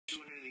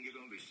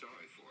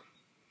sorry for?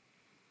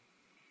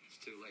 It's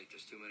too late.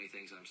 There's too many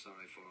things I'm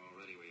sorry for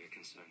already where you're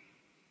concerned.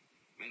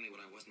 Mainly what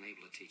I wasn't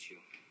able to teach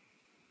you.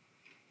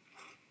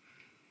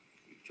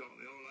 You taught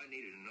me all I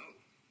needed to know.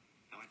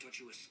 Now, I taught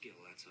you a skill,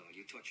 that's all.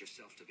 You taught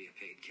yourself to be a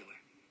paid killer.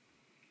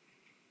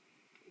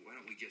 Why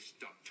don't we just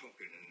stop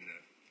talking and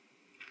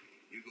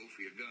you go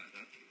for your gun,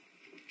 huh?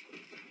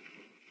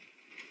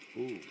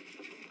 Ooh.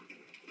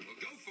 Well,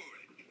 go for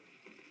it.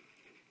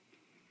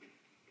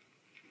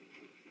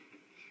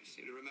 I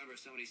seem to remember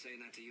somebody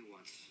saying that to you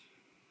once.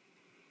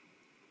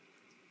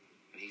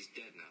 And he's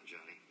dead now,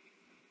 Johnny.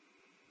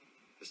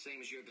 The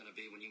same as you're gonna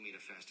be when you meet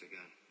a faster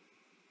gun.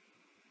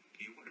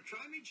 You want to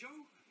try me,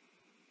 Joe?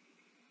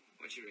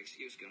 What's your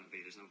excuse gonna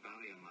be? There's no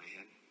bounty on my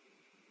head.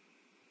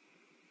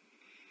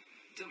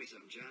 Tell me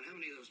something, John. How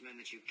many of those men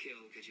that you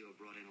killed could you have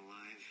brought in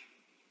alive?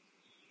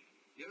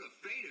 You're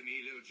afraid of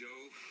me, little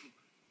Joe.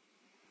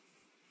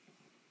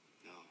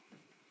 No.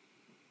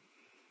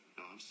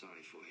 No, I'm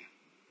sorry for you.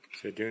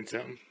 So you're doing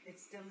something?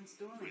 It's still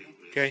installing it.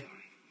 Real Okay.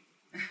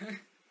 sorry.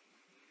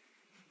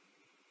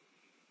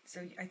 So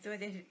I thought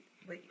that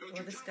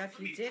all the stuff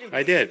you did.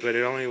 I did, but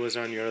it only was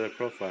on your other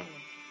profile.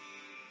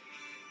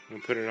 You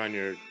put it on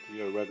your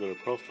regular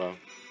profile.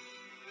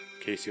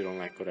 In case you don't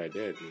like what I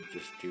did, you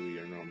just do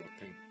your normal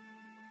thing.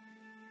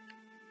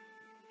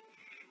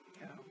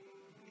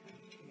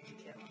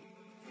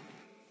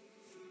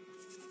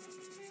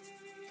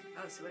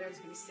 Oh, so what I was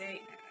going to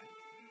say,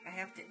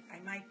 I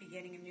might be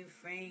getting a new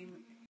frame